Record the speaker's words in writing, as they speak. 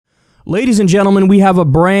Ladies and gentlemen, we have a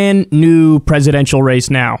brand new presidential race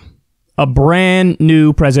now. A brand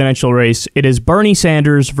new presidential race. It is Bernie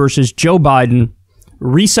Sanders versus Joe Biden.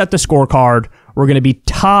 Reset the scorecard. We're going to be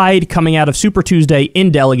tied coming out of Super Tuesday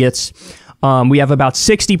in delegates. We have about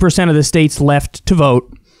 60% of the states left to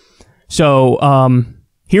vote. So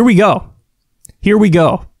here we go. Here we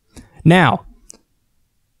go. Now,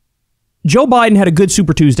 Joe Biden had a good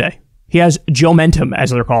Super Tuesday. He has Joe-mentum, as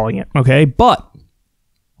they're calling it, okay? But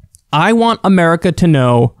I want America to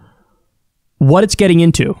know what it's getting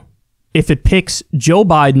into if it picks Joe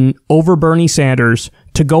Biden over Bernie Sanders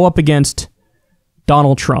to go up against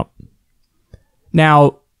Donald Trump.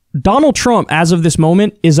 Now, Donald Trump, as of this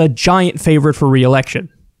moment, is a giant favorite for re-election.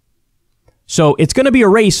 So it's going to be a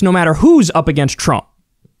race no matter who's up against Trump.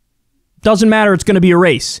 Doesn't matter, it's going to be a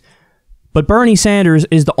race. But Bernie Sanders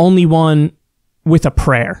is the only one with a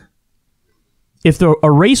prayer. If a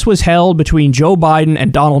race was held between Joe Biden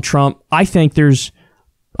and Donald Trump, I think there's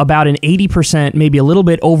about an 80%, maybe a little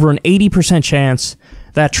bit over an 80% chance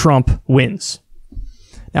that Trump wins.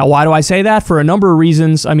 Now, why do I say that? For a number of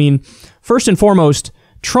reasons. I mean, first and foremost,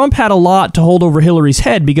 Trump had a lot to hold over Hillary's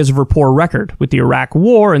head because of her poor record with the Iraq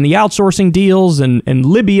War and the outsourcing deals and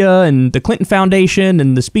Libya and the Clinton Foundation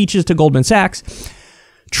and the speeches to Goldman Sachs.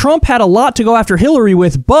 Trump had a lot to go after Hillary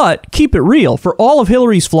with, but keep it real. For all of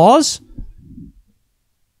Hillary's flaws,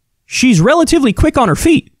 she's relatively quick on her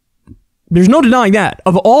feet. There's no denying that.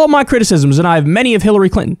 Of all my criticisms, and I have many of Hillary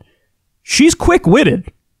Clinton, she's quick-witted.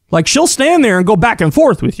 Like, she'll stand there and go back and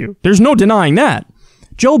forth with you. There's no denying that.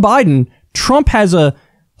 Joe Biden, Trump has a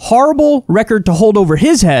horrible record to hold over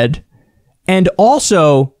his head, and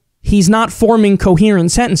also, he's not forming coherent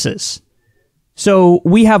sentences. So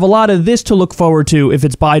we have a lot of this to look forward to if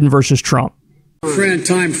it's Biden versus Trump. Friend,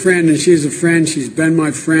 time friend, and she's a friend. She's been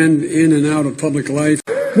my friend in and out of public life.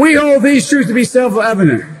 We hold these truths to be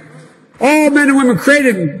self-evident. All men and women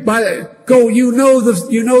created by you know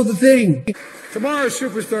the thing. Tomorrow's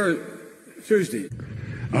Superstar Tuesday.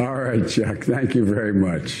 All right, Chuck. Thank you very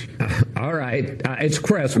much. All right. It's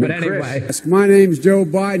Chris, but anyway. Chris. My name's Joe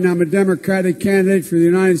Biden. I'm a Democratic candidate for the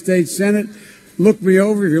United States Senate. Look me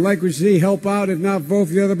over. If you like what you see, help out. If not, vote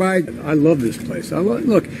for the other Biden. I love this place.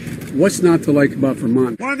 Look, what's not to like about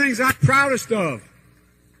Vermont? One of the things I'm proudest of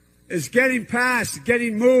is getting passed,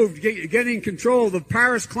 getting moved, getting control of the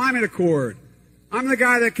Paris Climate Accord. I'm the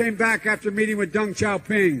guy that came back after meeting with Deng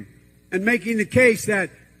Xiaoping and making the case that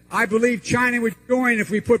I believe China would join if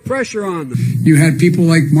we put pressure on them. You had people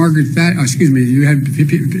like you had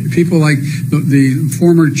people like the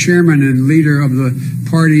former chairman and leader of the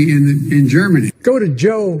party in Germany. Go to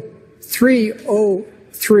Joe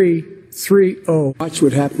 30330. Watch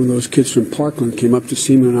what happened when those kids from Parkland came up to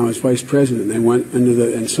see me when I was vice president. They went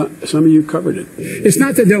into and some of you covered it. It's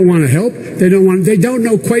not that they don't want to help. They don't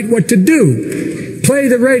know quite what to do. Play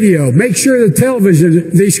the radio. Make sure the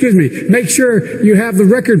television, make sure you have the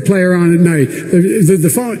record player on at night.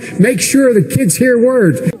 The phone. Make sure the kids hear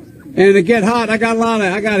words. And to get hot, I got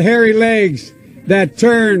hairy legs that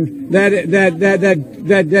turn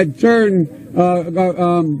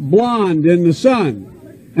blonde in the sun.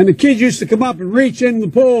 And the kids used to come up and reach in the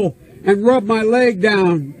pool and rub my leg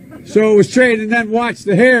down so it was straight, and then watch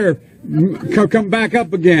the hair come back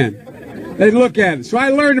up again. They'd look at it. So I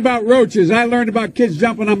learned about roaches. I learned about kids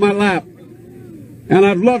jumping on my lap. And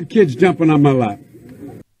I've loved kids jumping on my lap.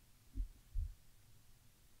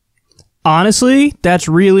 Honestly, that's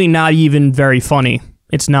really not even very funny.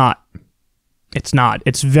 It's not. It's not.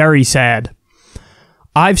 It's very sad.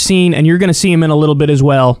 I've seen, and you're going to see him in a little bit as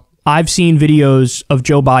well, I've seen videos of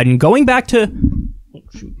Joe Biden going back to,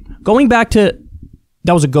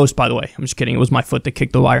 that was a ghost, by the way. I'm just kidding. It was my foot that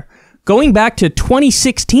kicked the wire. Going back to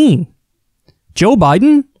 2016, Joe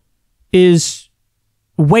Biden is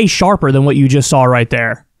way sharper than what you just saw right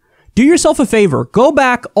there. Do yourself a favor. Go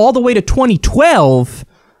back all the way to 2012.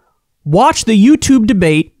 Watch the YouTube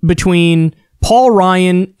debate between Paul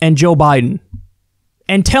Ryan and Joe Biden.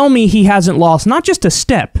 And tell me he hasn't lost not just a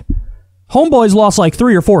step. Homeboy's lost like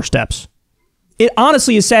 3 or 4 steps. It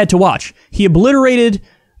honestly is sad to watch. He obliterated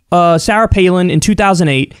Sarah Palin in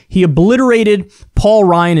 2008. He obliterated Paul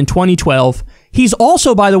Ryan in 2012. He's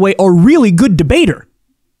also, by the way, a really good debater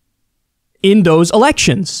in those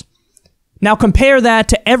elections. Now compare that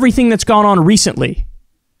to everything that's gone on recently.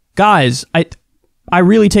 Guys, I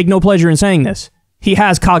really take no pleasure in saying this. He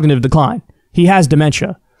has cognitive decline. He has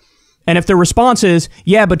dementia. And if the response is,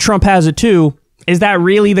 yeah, but Trump has it too, is that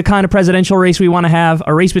really the kind of presidential race we want to have?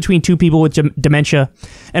 A race between two people with dementia?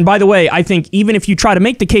 And by the way, I think even if you try to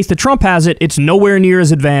make the case that Trump has it, it's nowhere near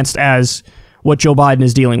as advanced as what Joe Biden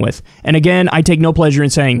is dealing with. And again, I take no pleasure in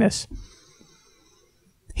saying this.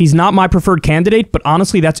 He's not my preferred candidate, but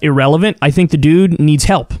honestly, that's irrelevant. I think the dude needs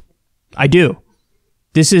help. I do.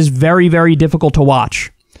 This is very, very difficult to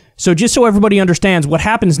watch. So just so everybody understands, what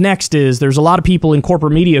happens next is there's a lot of people in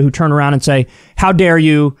corporate media who turn around and say, how dare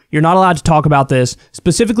you? You're not allowed to talk about this,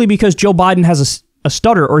 specifically because Joe Biden has a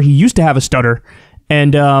stutter, or he used to have a stutter.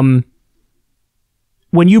 And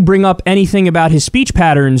when you bring up anything about his speech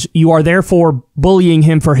patterns, you are therefore bullying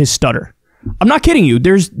him for his stutter. I'm not kidding you.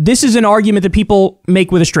 This is an argument that people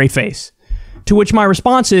make with a straight face. To which my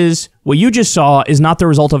response is, what you just saw is not the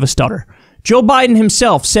result of a stutter. Joe Biden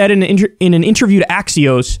himself said in an interview to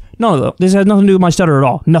Axios, no, this has nothing to do with my stutter at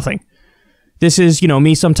all. Nothing. This is,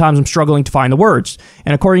 me, sometimes I'm struggling to find the words.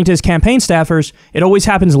 And according to his campaign staffers, it always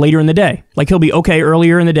happens later in the day. Like, he'll be okay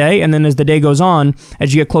earlier in the day, and then as the day goes on,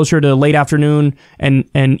 as you get closer to late afternoon and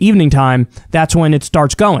evening time, that's when it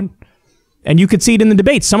starts going. And you could see it in the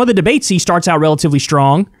debates. Some of the debates, he starts out relatively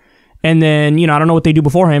strong, and then, I don't know what they do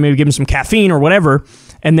beforehand, maybe give him some caffeine or whatever,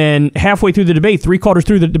 and then halfway through the debate, 3/4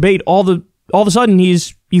 through the debate, all of a sudden,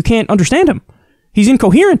 you can't understand him. He's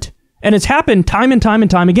incoherent, and it's happened time and time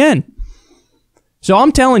and time again. So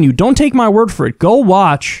I'm telling you, don't take my word for it. Go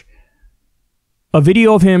watch a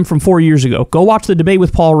video of him from 4 years ago. Go watch the debate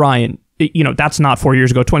with Paul Ryan. That's not 4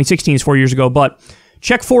 years ago. 2016 is 4 years ago, but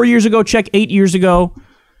check 4 years ago, check 8 years ago,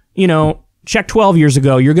 check 12 years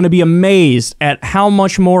ago. You're going to be amazed at how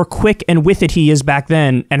much more quick and with it he is back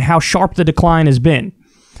then and how sharp the decline has been.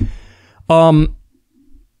 So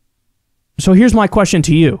here's my question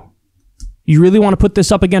to you. You really want to put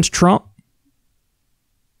this up against Trump?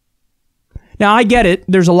 Now, I get it.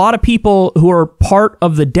 There's a lot of people who are part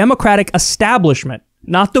of the Democratic establishment,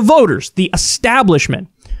 not the voters, the establishment,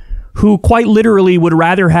 who quite literally would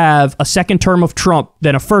rather have a second term of Trump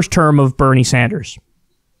than a first term of Bernie Sanders.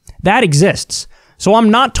 That exists. So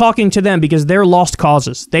I'm not talking to them because they're lost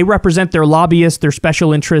causes. They represent their lobbyists, their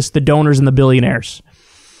special interests, the donors, and the billionaires.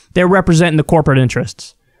 They're representing the corporate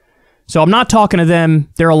interests. So I'm not talking to them.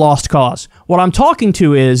 They're a lost cause. What I'm talking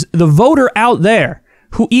to is the voter out there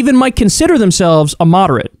who even might consider themselves a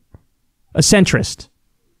moderate, a centrist.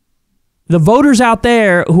 The voters out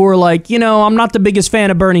there who are like, I'm not the biggest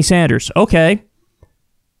fan of Bernie Sanders. Okay.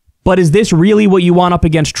 But is this really what you want up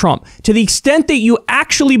against Trump? To the extent that you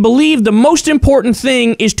actually believe the most important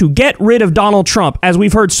thing is to get rid of Donald Trump, as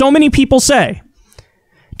we've heard so many people say,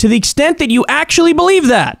 to the extent that you actually believe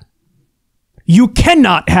that, you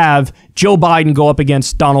cannot have Joe Biden go up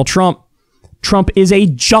against Donald Trump. Trump is a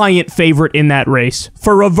giant favorite in that race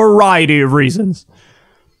for a variety of reasons.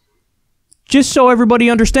 Just so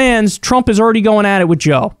everybody understands, Trump is already going at it with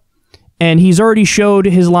Joe. And he's already showed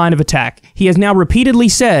his line of attack. He has now repeatedly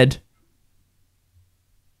said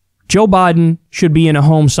Joe Biden should be in a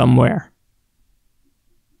home somewhere.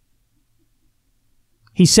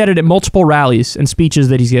 He said it at multiple rallies and speeches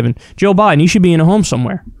that he's given. Joe Biden, you should be in a home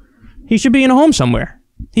somewhere. He should be in a home somewhere.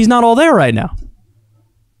 He's not all there right now.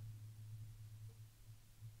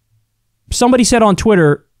 Somebody said on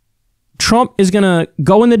Twitter, Trump is going to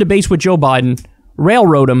go in the debates with Joe Biden,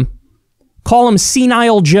 railroad him, call him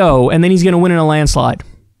Senile Joe, and then he's going to win in a landslide.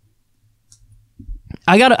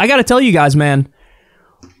 I gotta tell you guys, man,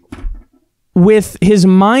 with his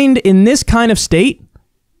mind in this kind of state,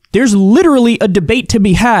 there's literally a debate to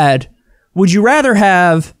be had. Would you rather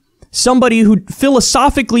have somebody who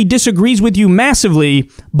philosophically disagrees with you massively,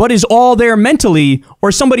 but is all there mentally,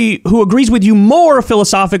 or somebody who agrees with you more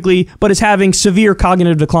philosophically, but is having severe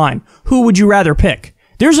cognitive decline? Who would you rather pick?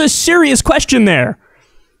 There's a serious question there.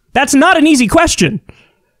 That's not an easy question.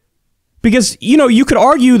 Because, you could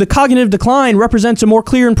argue the cognitive decline represents a more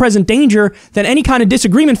clear and present danger than any kind of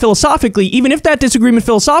disagreement philosophically, even if that disagreement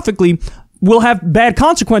philosophically will have bad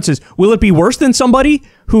consequences. Will it be worse than somebody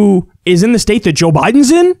who is in the state that Joe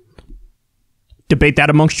Biden's in? Debate that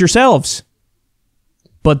amongst yourselves.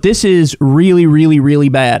 But this is really, really, really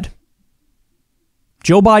bad.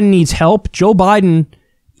 Joe Biden needs help. Joe Biden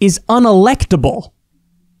is unelectable.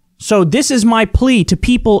 So this is my plea to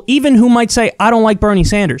people, even who might say, I don't like Bernie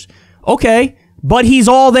Sanders. Okay, but he's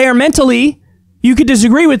all there mentally. You could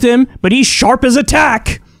disagree with him, but he's sharp as a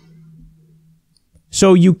tack.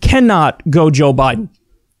 So you cannot go Joe Biden.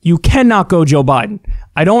 You cannot go Joe Biden.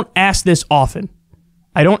 I don't ask this often.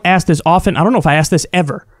 I don't know if I ask this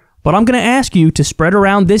ever. But I'm going to ask you to spread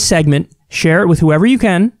around this segment, share it with whoever you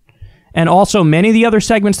can, and also many of the other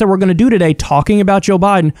segments that we're going to do today talking about Joe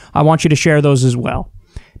Biden, I want you to share those as well.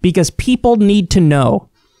 Because people need to know.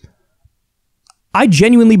 I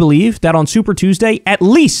genuinely believe that on Super Tuesday, at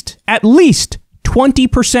least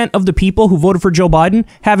 20% of the people who voted for Joe Biden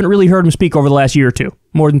haven't really heard him speak over the last year or two,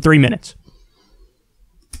 more than 3 minutes.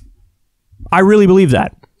 I really believe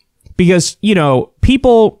that. Because, you know,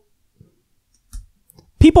 people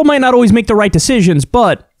might not always make the right decisions,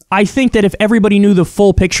 but I think that if everybody knew the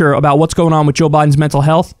full picture about what's going on with Joe Biden's mental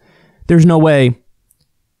health, there's no way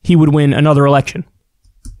he would win another election.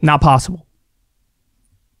 Not possible.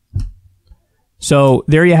 So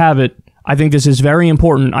there you have it. I think this is very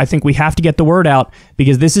important. I think we have to get the word out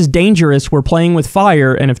because this is dangerous. We're playing with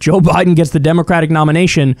fire. And if Joe Biden gets the Democratic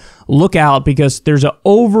nomination, look out because there's an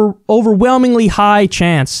overwhelmingly high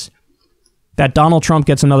chance that Donald Trump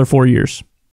gets another 4 years.